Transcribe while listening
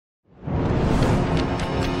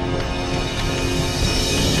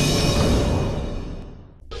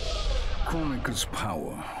Kronicker's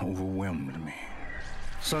power overwhelmed me,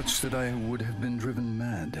 such that I would have been driven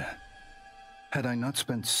mad had I not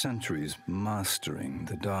spent centuries mastering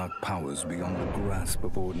the dark powers beyond the grasp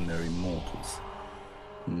of ordinary mortals.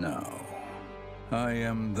 Now, I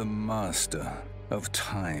am the master of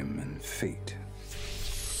time and fate.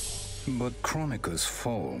 But Kronicker's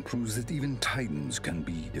fall proves that even titans can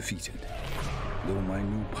be defeated. Though my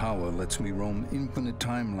new power lets me roam infinite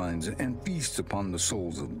timelines and feast upon the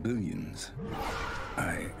souls of billions,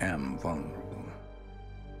 I am vulnerable.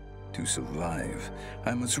 To survive,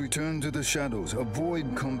 I must return to the shadows,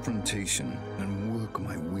 avoid confrontation, and work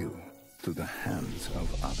my will through the hands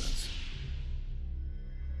of others.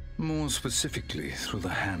 More specifically, through the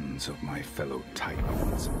hands of my fellow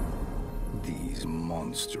titans. These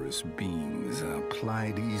monstrous beings are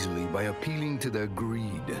plied easily by appealing to their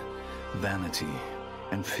greed, vanity,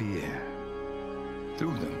 and fear.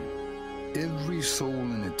 Through them, every soul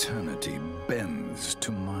in eternity bends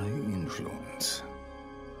to my influence.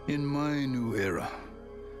 In my new era,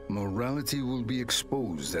 morality will be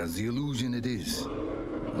exposed as the illusion it is.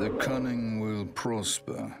 The cunning will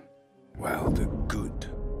prosper, while the good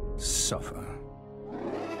suffer.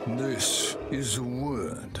 This is the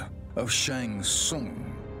word of Shang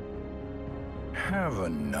Tsung. Have a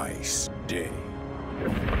nice day.